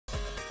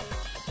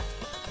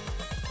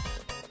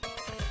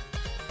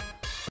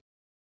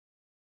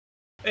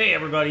Hey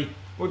everybody,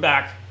 we're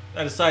back.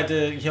 I decided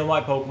to heal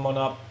my Pokemon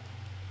up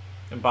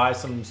and buy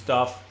some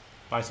stuff,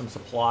 buy some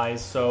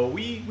supplies, so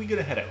we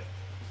gonna head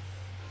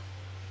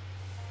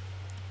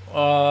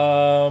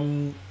out.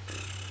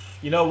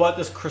 You know what?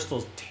 This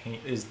crystal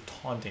is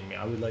taunting me.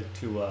 I would like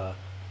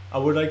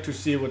to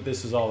see what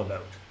this is all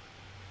about.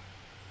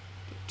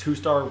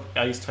 2-star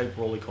ice type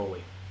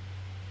roly-coly.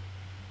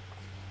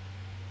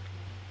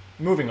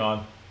 Moving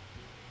on.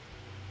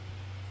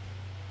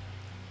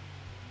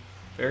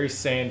 Very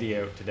sandy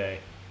out today.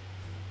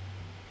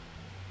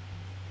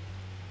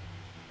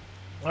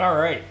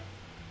 Alright.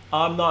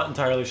 I'm not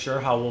entirely sure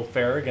how we'll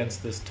fare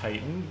against this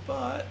Titan,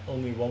 but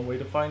only one way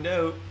to find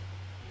out.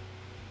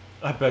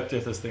 I bet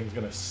this thing's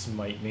gonna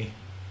smite me.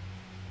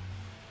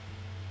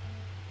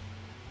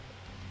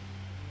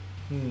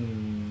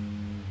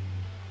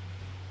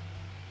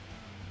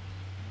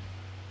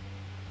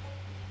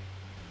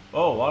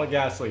 Oh, a lot of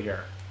Ghastly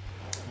here.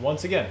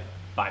 Once again,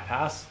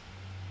 bypass.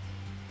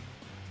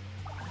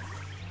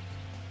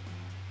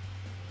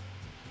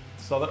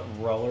 Saw that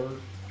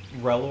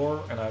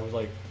Relor, and I was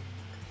like,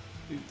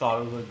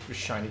 thought it was a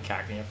shiny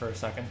Cacnea for a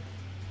second.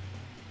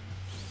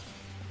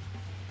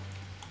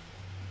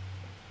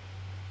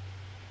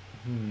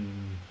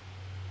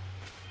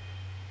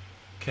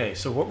 Okay,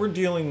 so what we're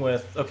dealing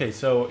with... Okay,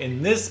 so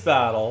in this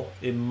battle,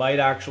 it might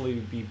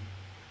actually be...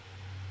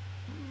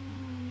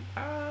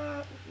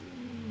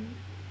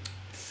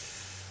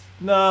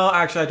 No,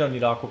 actually I don't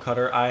need Aqua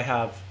Cutter. I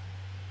have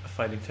a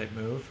fighting type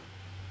move.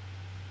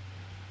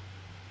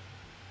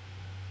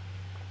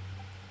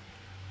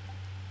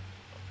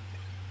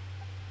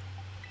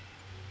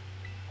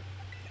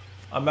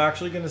 I'm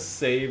actually going to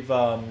save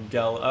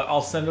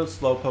I'll send out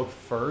Slowpoke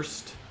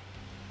first.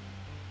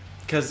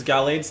 Because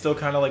Gallade's still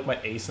kind of like my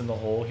ace in the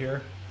hole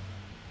here.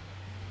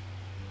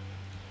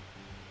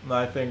 And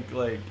I think,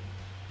 like,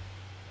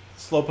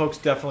 Slowpoke's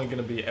definitely going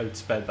to be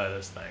outsped by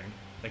this thing.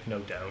 Like, no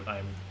doubt.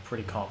 I'm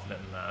pretty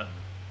confident in that.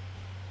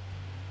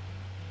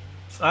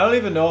 I don't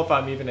even know if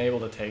I'm even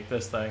able to take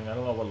this thing. I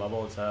don't know what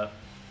level it's at.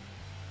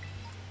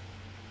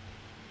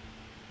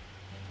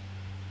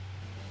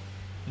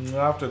 And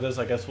after this,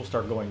 I guess we'll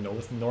start going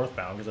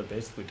northbound, because I've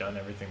basically done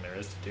everything there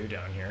is to do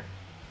down here.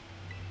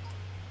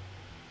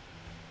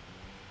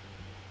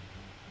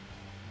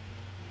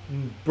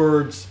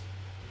 Birds.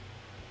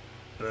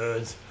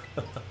 Birds.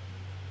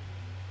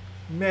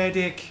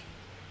 Medic.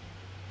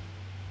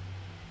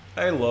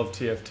 I love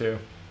TF2.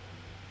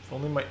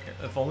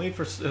 If only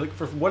for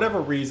whatever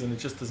reason it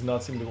just does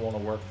not seem to want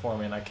to work for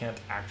me, and I can't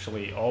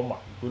actually. Oh my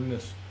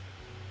goodness.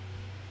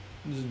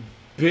 This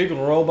big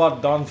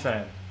robot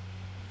Donphan.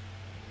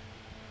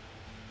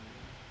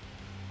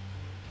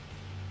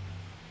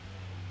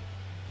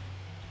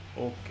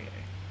 Okay.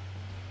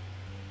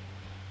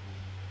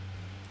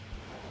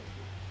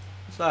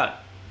 What's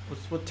that?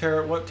 What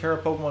Terra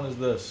Pokemon is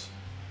this?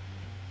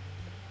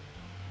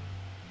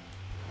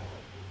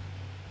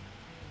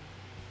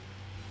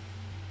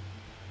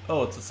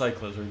 Oh, it's a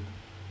Cyclizard.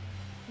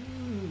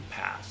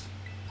 Pass.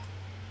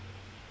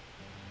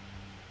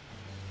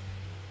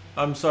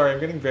 I'm sorry, I'm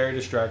getting very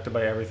distracted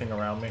by everything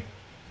around me.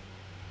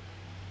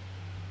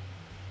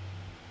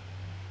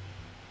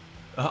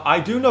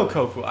 I do know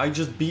Kofu. I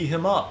just beat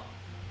him up.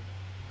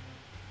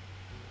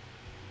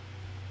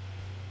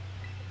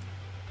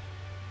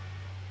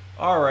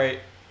 All right.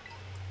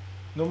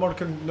 No more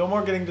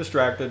getting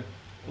distracted.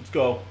 Let's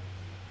go.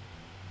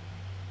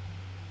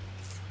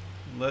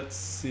 Let's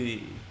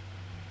see.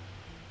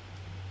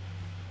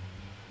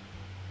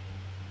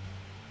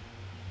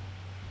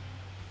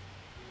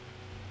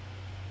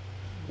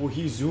 Oh,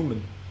 he's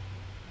zooming.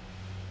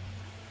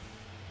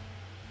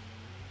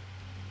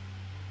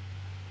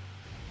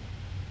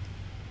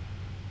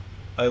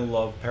 I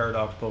love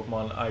Paradox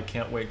Pokemon. I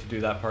can't wait to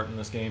do that part in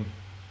this game.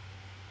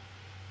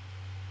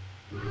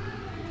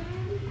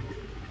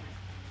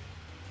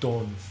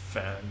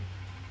 Donphan.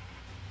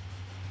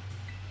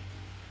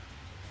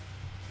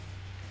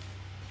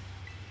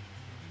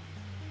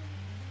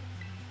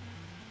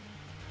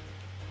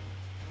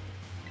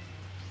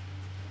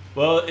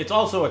 Well, it's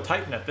also a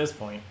Titan at this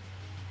point.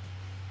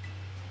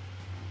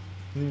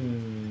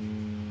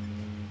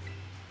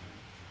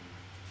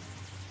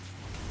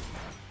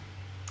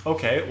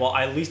 Okay, well,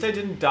 at least I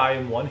didn't die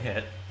in one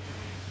hit.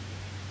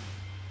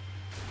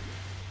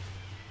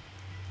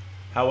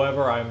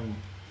 However, I'm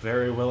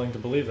very willing to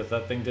believe that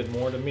that thing did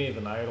more to me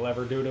than I'll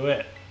ever do to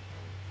it.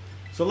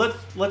 So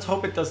let's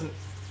hope it doesn't.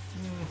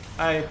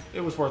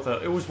 It was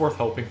worth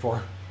hoping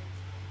for.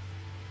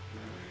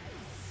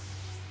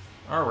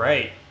 All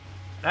right,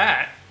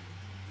 that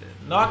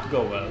did not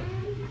go well.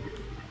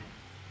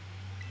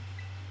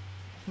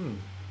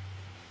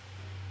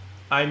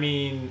 I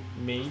mean,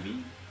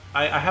 maybe.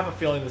 I have a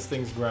feeling this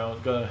thing's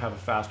gonna have a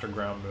faster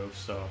ground move,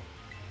 so.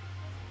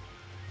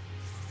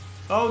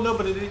 Oh, no,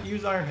 but it didn't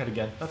use Iron Head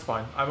again. That's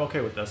fine. I'm okay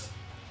with this.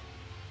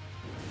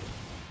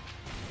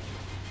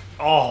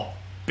 Oh,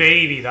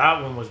 baby,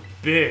 that one was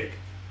big.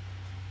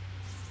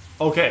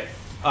 Okay.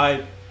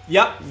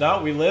 Yep,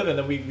 no, we live, and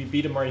then we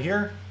beat him right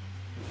here.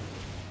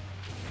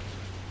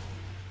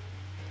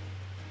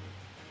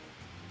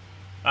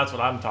 That's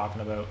what I'm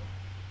talking about.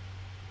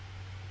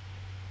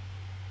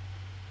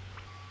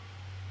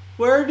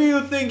 Where do you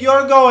think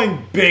you're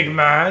going, big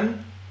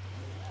man?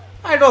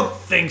 I don't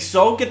think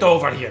so. Get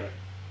over here.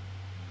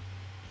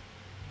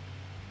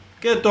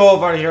 Get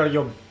over here,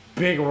 you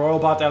big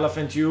robot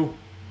elephant, you.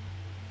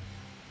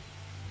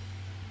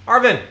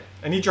 Arven,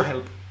 I need your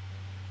help.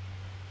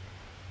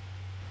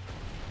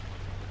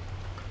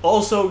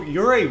 Also,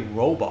 you're a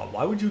robot.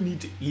 Why would you need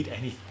to eat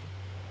anything?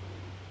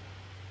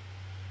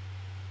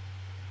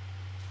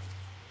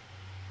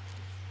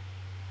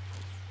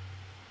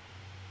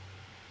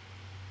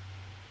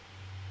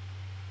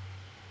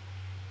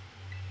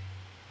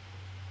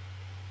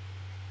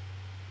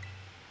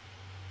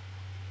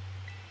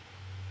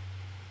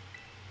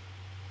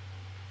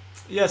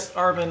 Yes,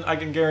 Arven, I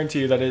can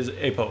guarantee you that is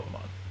a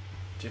Pokemon.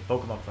 It's a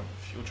Pokemon from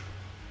the future.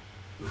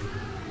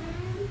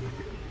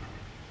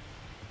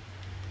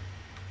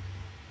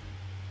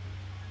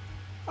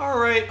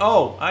 Alright,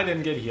 oh, I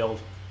didn't get healed.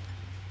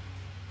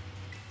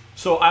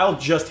 So I'll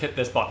just hit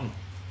this button.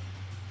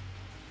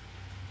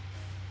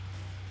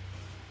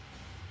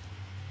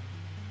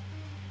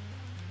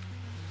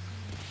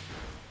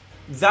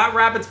 That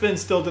rapid spin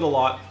still did a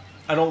lot.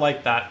 I don't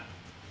like that.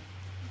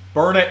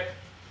 Burn it!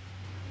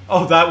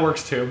 Oh, that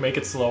works too. Make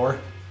it slower.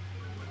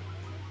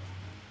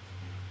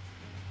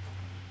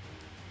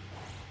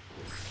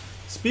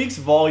 Speaks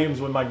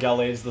volumes when my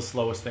Gallade is the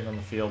slowest thing on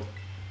the field.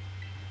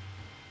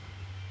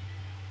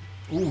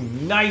 Ooh,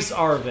 nice,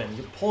 Arven.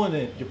 You're pulling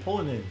in. You're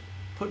pulling in.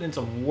 Putting in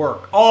some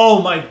work.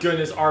 Oh my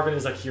goodness, Arven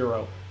is a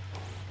hero.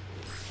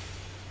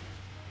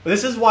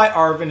 This is why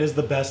Arven is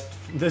the best.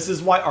 This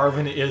is why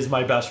Arven is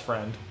my best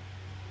friend.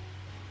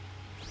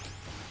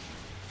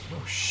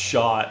 Oh,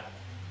 shot.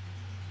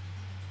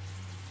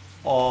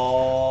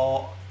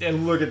 Oh,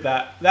 and look at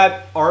that.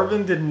 That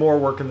Arven did more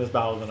work in this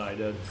battle than I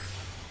did.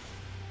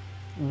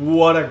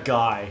 What a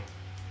guy.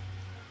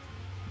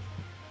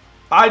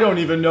 I don't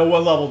even know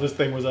what level this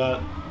thing was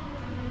at.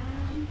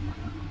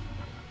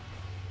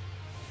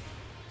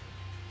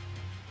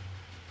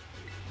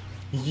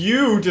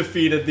 You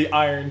defeated the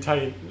Iron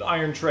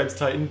Treads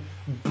Titan.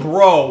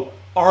 Bro,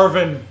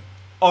 Arven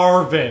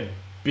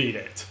beat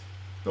it.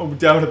 No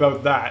doubt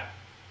about that.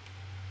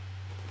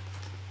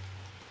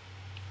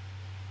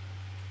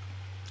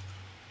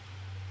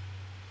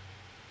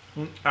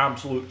 An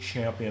absolute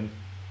champion.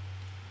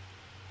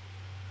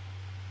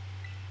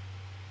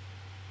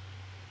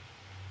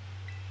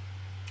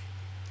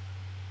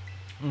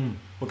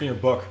 Look in your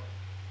book.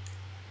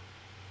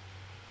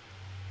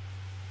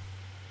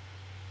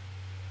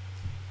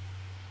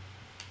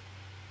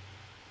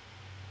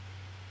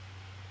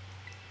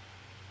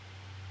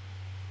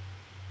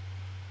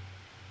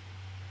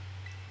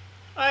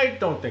 I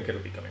don't think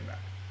it'll be coming back.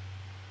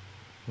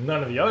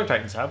 None of the other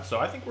Titans have, so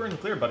I think we're in the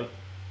clear, buddy.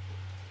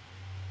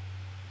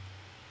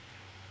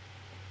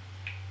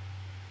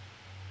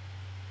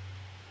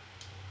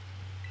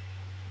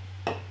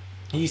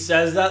 He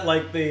says that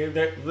like the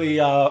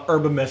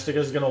Herba Mystica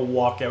is gonna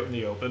walk out in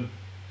the open.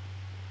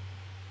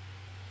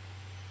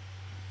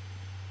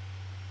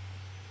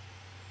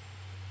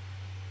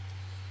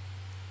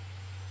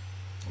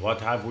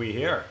 What have we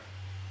here?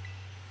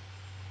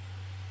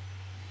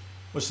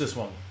 What's this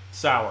one?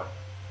 Sour.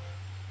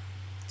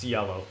 It's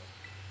yellow.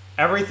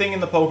 Everything in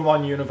the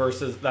Pokemon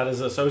universe that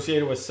is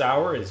associated with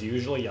sour is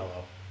usually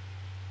yellow.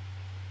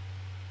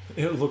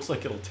 It looks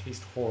like it'll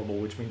taste horrible,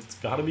 which means it's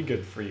gotta be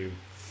good for you.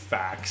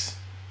 Facts.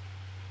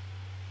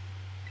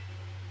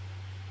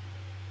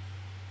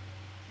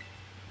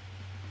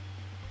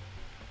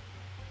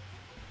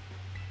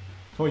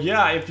 Well,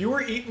 yeah, if you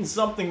were eating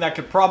something that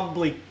could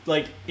probably,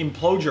 like,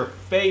 implode your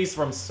face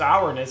from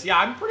sourness, yeah,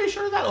 I'm pretty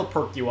sure that'll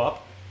perk you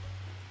up.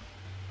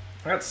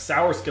 I got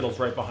sour Skittles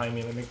right behind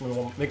me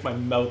that make my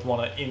mouth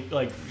want to,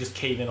 like, just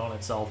cave in on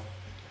itself.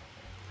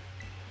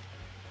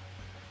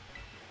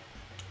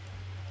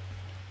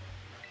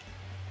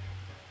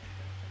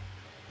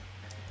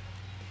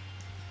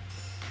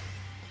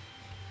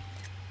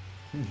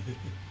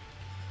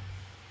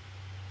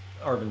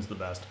 Arven's the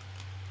best.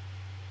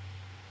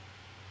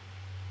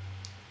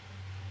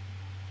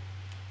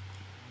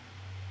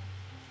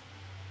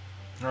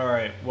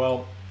 Alright,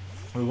 well,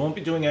 we won't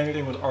be doing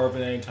anything with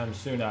Arven anytime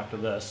soon after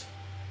this.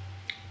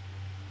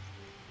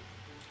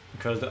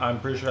 Because I'm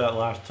pretty sure that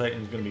last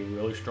Titan's going to be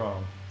really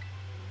strong.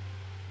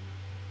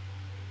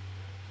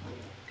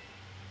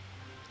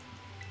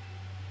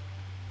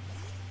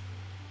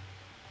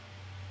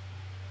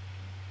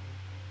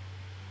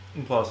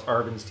 And plus,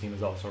 Arven's team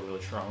is also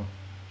really strong.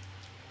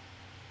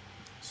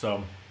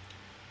 So,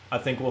 I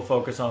think we'll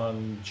focus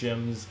on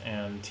gyms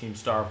and Team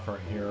Star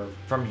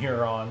from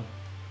here on.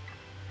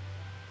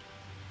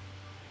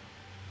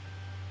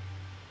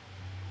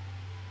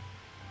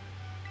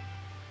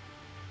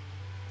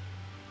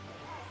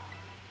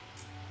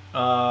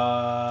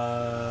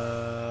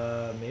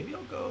 Maybe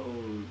I'll go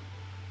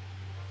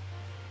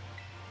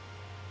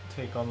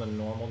take on the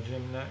normal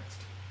gym next.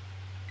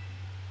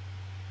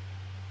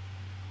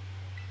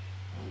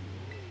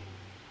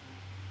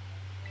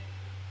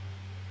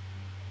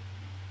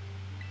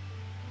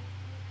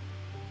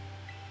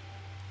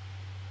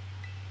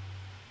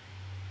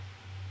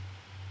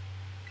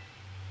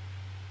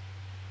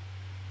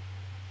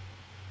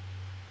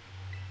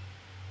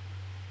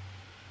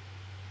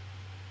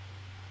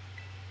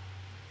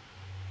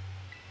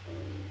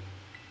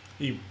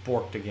 He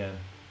borked again.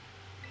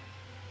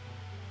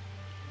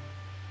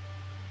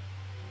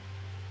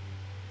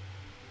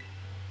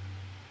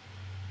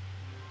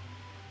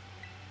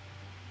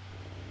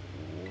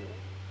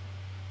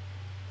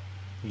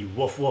 He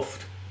woof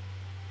woofed.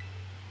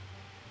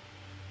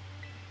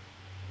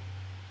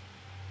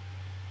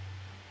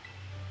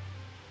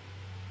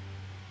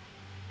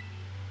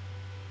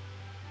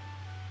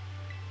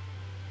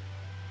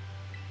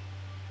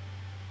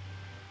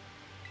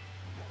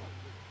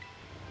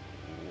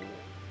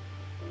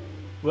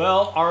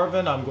 Well,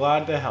 Arven, I'm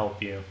glad to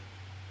help you.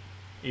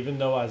 Even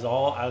though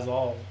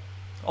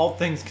all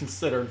things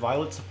considered,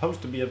 Violet's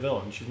supposed to be a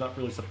villain. She's not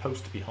really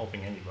supposed to be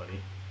helping anybody.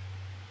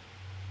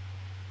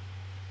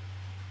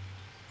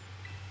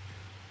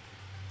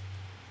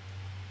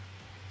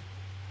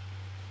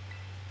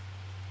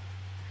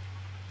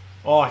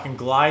 Oh, I can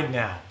glide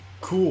now.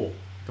 Cool.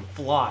 I can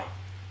fly.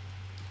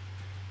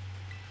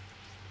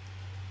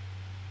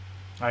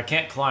 I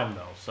can't climb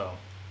though, so.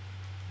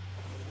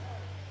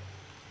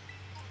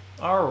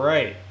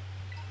 Alright.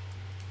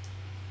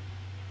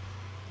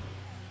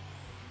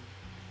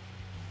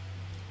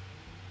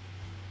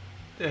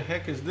 The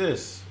heck is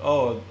this?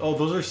 Oh,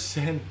 those are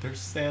sand. They're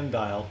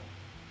sandile.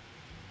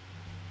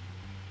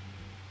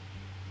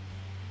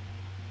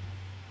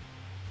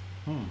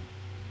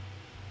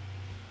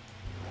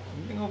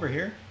 Anything over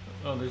here?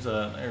 Oh, there's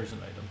an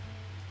item.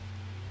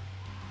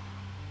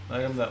 An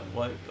item that,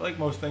 like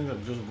most things,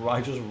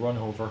 I just run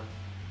over.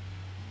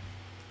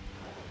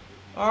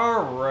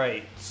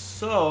 Alright,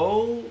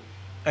 so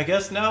I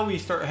guess now we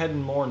start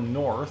heading more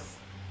north.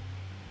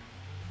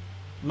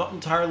 I'm not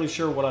entirely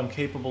sure what I'm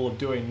capable of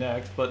doing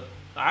next, but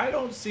I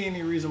don't see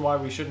any reason why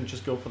we shouldn't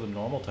just go for the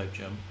normal type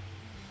gym.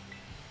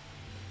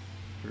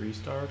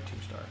 3-star,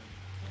 2-star.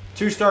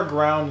 2-star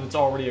ground, it's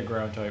already a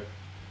ground type.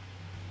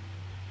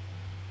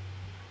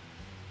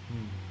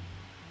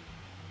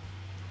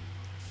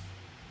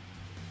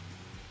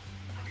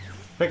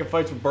 Picking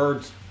fights with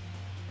birds.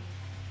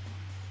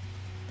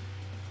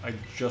 I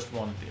just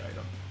wanted the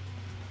item.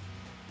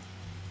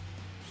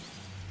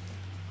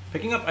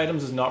 Picking up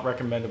items is not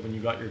recommended when you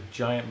got your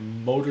giant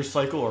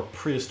motorcycle or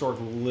prehistoric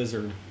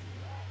lizard.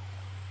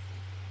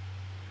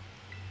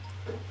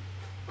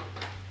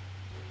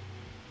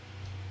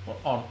 What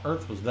on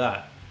earth was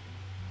that?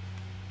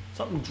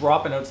 Something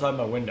dropping outside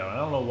my window. I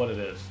don't know what it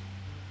is.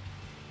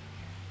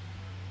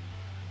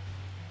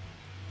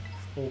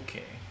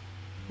 Okay.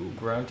 Ooh,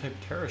 ground type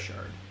Terra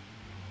Shard.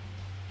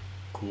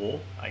 Cool,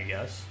 I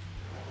guess.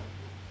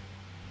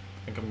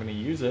 I think I'm gonna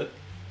use it.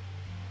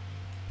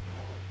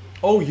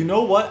 Oh, you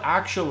know what?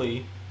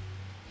 Actually,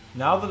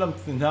 now that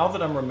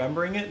I'm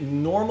remembering it,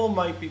 normal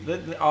might be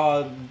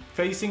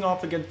facing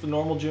off against the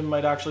normal gym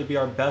might actually be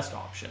our best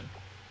option,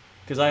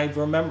 because I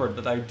remembered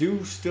that I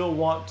do still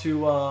want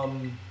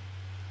to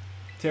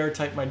Terra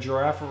type my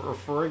giraffe or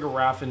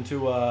Farigiraffe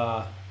into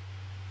a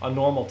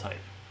normal type.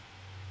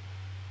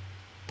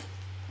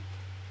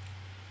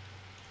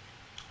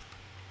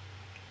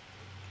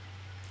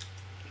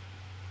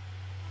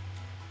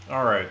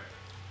 Alright.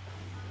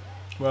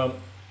 Well,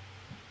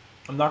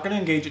 I'm not going to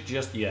engage it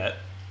just yet,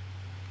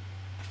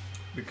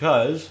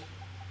 because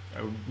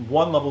I'm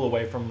one level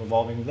away from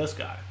evolving this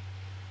guy,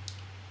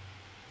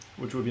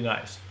 which would be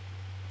nice.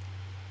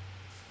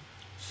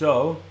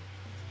 So,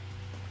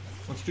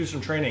 let's do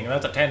some training, and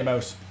that's a Tandem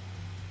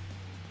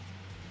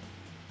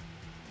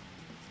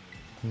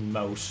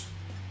Mouse.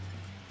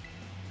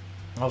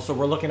 Also,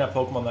 we're looking at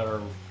Pokemon that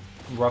are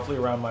roughly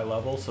around my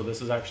level, so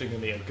this is actually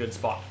going to be a good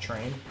spot to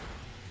train.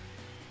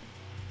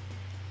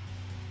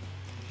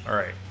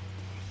 Alright.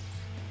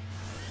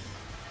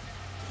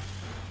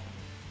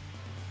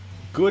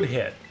 Good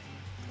hit.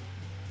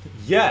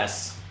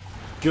 Yes!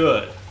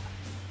 Good.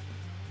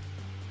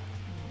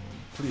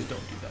 Please don't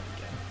do that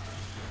again.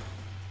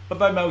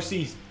 Bye-bye,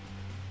 Mousies.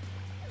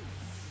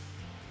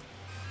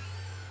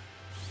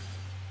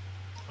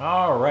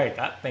 Alright,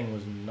 that thing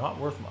was not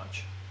worth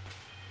much.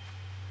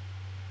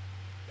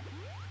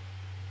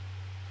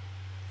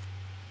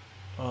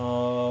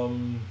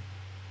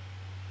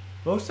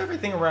 Most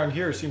everything around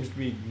here seems to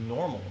be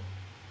normal.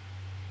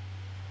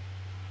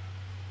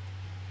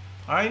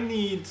 I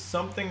need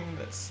something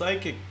that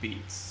psychic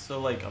beats, so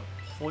like a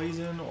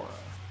poison or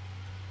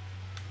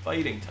a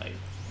fighting type.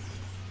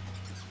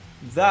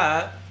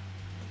 That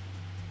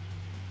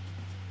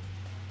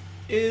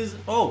is,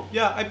 oh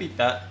yeah, I beat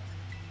that.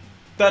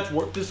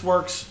 This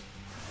works.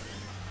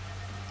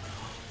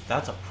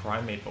 That's a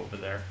primate over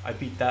there. I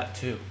beat that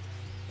too.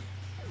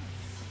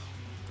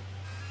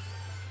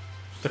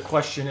 The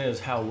question is,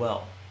 how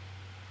well?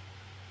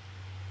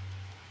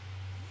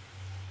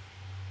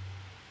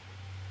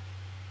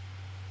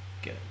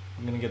 Get it.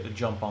 I'm gonna get the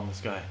jump on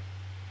this guy.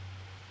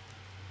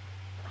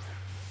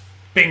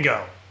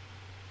 Bingo!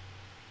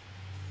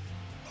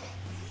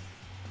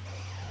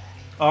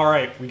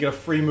 Alright, we get a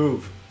free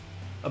move.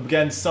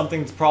 Again,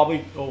 something's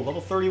probably... Oh,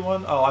 level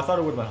 31? Oh, I thought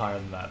it would have been higher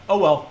than that. Oh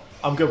well,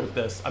 I'm good with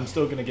this. I'm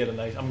still gonna get a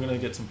nice... I'm gonna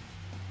get some...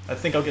 I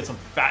think I'll get some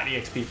fat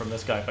EXP from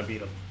this guy if I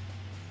beat him.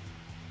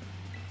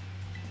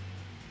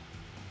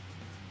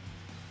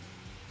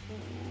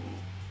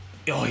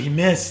 Oh, he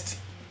missed.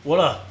 What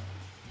a...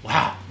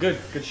 Wow. Good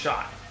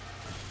shot.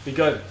 Be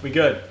good. Be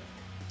good.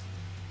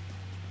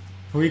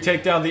 We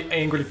take down the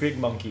angry pig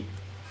monkey.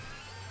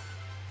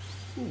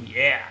 Ooh,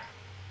 yeah.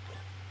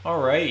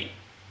 Alright.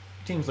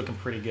 Team's looking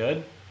pretty good.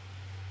 A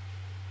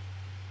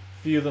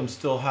few of them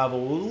still have a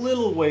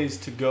little ways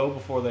to go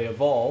before they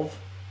evolve.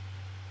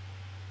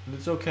 And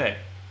it's okay.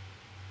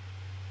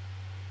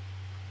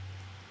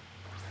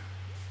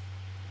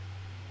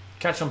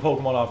 Catch some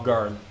Pokemon off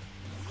guard.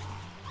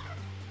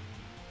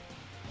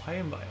 Why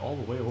am I all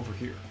the way over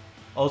here?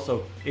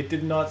 Also, it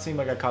did not seem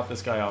like I caught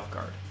this guy off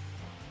guard.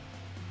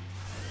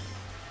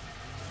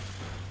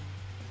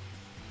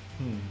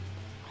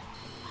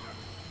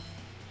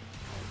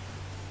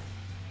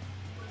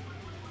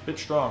 Bit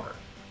stronger.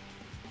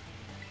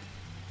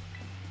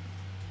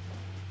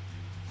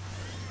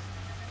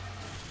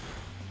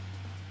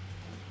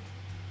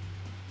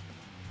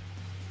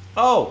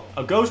 Oh,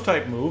 a ghost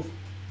type move.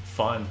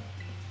 Fun.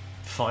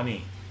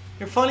 Funny.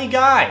 You're a funny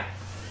guy.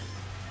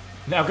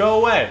 Now go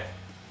away.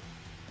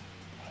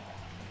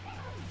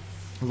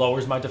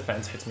 Lowers my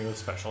defense, hits me with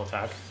special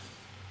attack.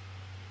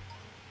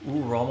 Ooh,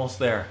 we're almost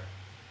there.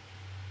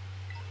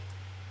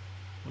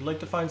 Would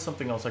like to find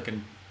something else I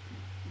can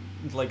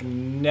like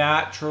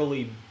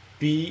naturally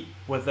beat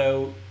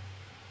without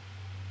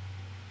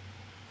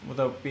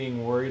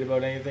being worried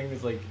about anything.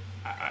 It's like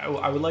I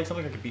would like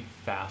something I could beat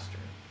faster.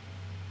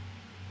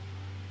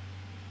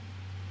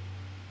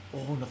 Oh,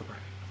 another bragging.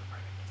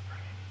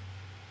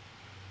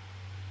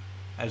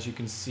 As you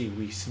can see,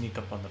 we sneak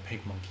up on the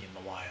pig monkey in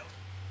the wild.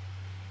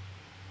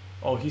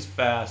 Oh, he's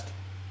fast.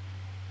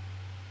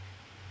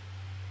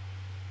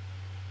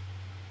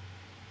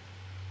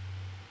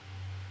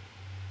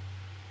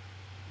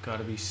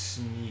 Gotta be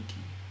sneaky.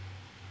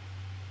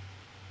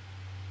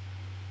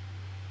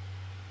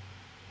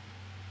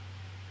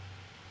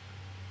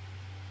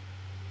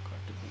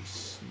 Got to be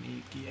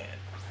sneaky.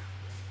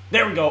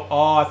 There we go.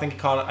 Oh, I think he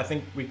caught it. I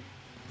think we...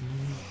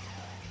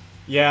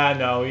 Yeah,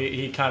 no,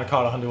 he kind of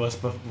caught onto us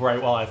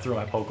right while I threw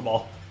my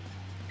Pokeball.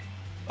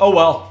 Oh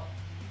well.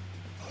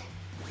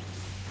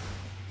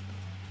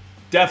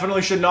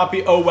 Definitely should not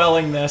be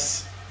oh-welling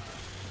this.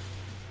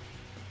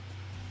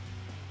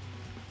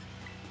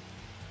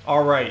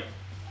 Alright.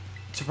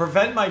 To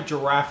prevent my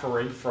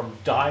Giraffary from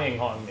dying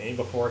on me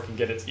before it can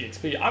get its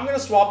EXP, I'm going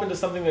to swap into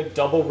something that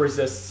double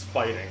resists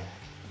fighting.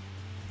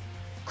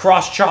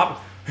 Cross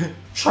Chop.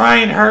 Try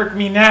and hurt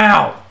me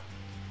now!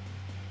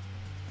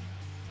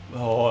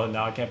 Oh,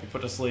 now I can't be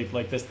put to sleep.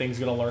 Like, this thing's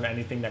gonna learn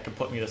anything that could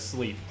put me to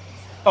sleep.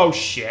 Oh,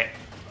 shit.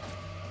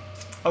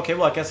 Okay,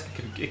 well, I guess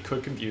it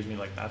could confuse me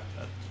like that.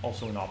 That's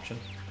also an option.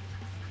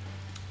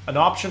 An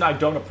option I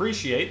don't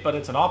appreciate, but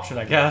it's an option,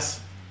 I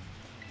guess.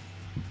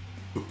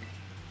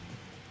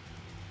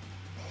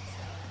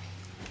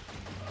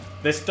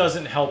 This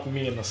doesn't help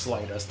me in the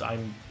slightest.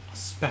 I'm a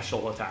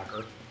special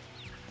attacker.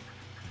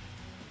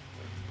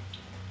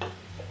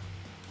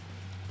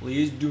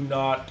 Please do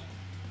not...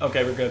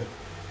 Okay, we're good.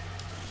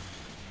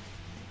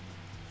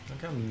 I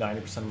got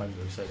 90% of my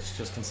movesets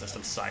just consist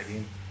of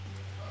Psybeam.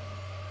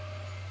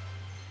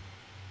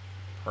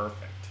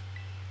 Perfect.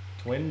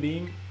 Twin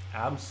Beam?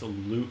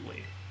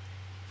 Absolutely.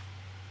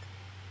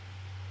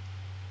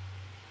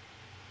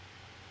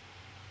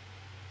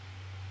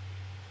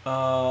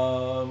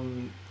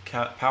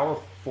 Power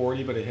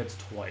 40, but it hits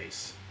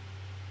twice.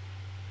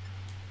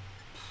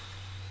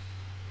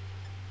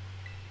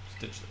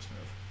 Stitch this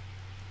move.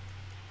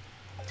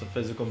 It's a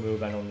physical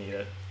move, I don't need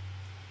it.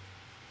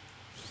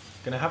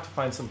 Gonna have to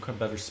find some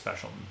better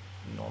special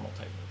normal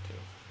type move too.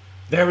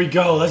 There we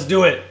go, let's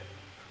do it!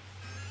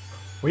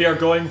 We are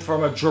going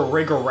from a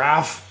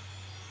Giraffe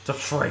to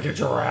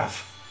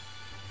Frigga-Giraffe.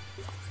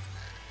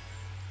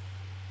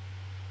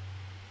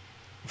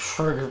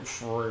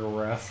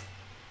 Frigga-Giraffe.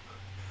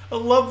 I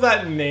love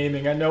that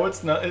naming. I know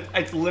it's not,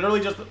 it's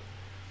literally just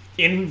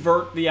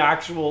invert the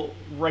actual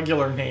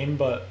regular name,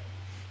 but...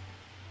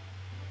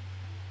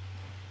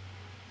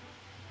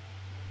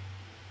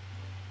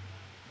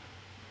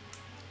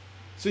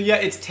 So yeah,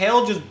 its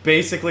tail just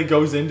basically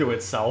goes into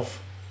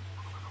itself.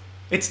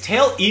 Its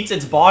tail eats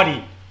its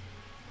body.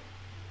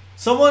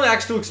 Someone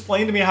has to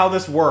explain to me how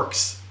this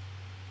works.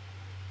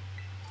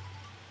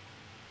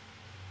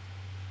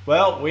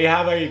 Well, we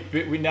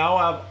now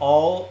have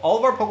all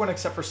of our Pokemon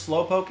except for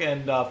Slowpoke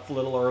and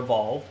Flittle are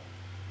evolved,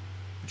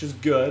 which is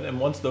good. And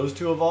once those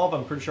two evolve,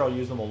 I'm pretty sure I'll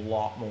use them a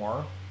lot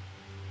more.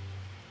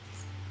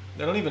 I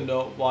don't even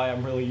know why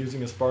I'm really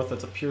using a Sparth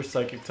that's a pure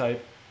Psychic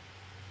type.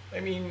 I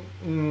mean,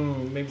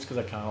 maybe it's because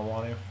I kind of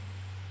want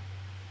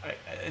to.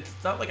 It's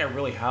not like I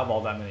really have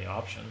all that many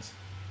options.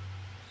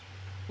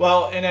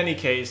 Well, in any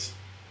case,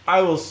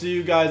 I will see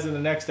you guys in the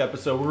next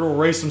episode. We're going to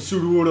race some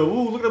Soooo.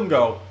 Ooh, look at them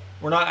go.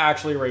 We're not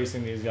actually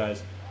racing these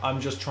guys.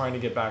 I'm just trying to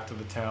get back to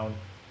the town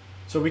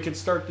so we can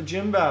start the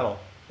gym battle.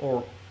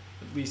 Or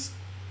at least,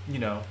 you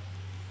know,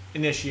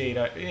 initiate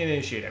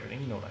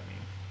everything. You know what I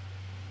mean.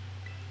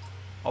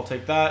 I'll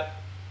take that.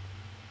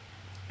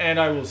 And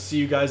I will see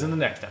you guys in the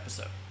next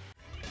episode.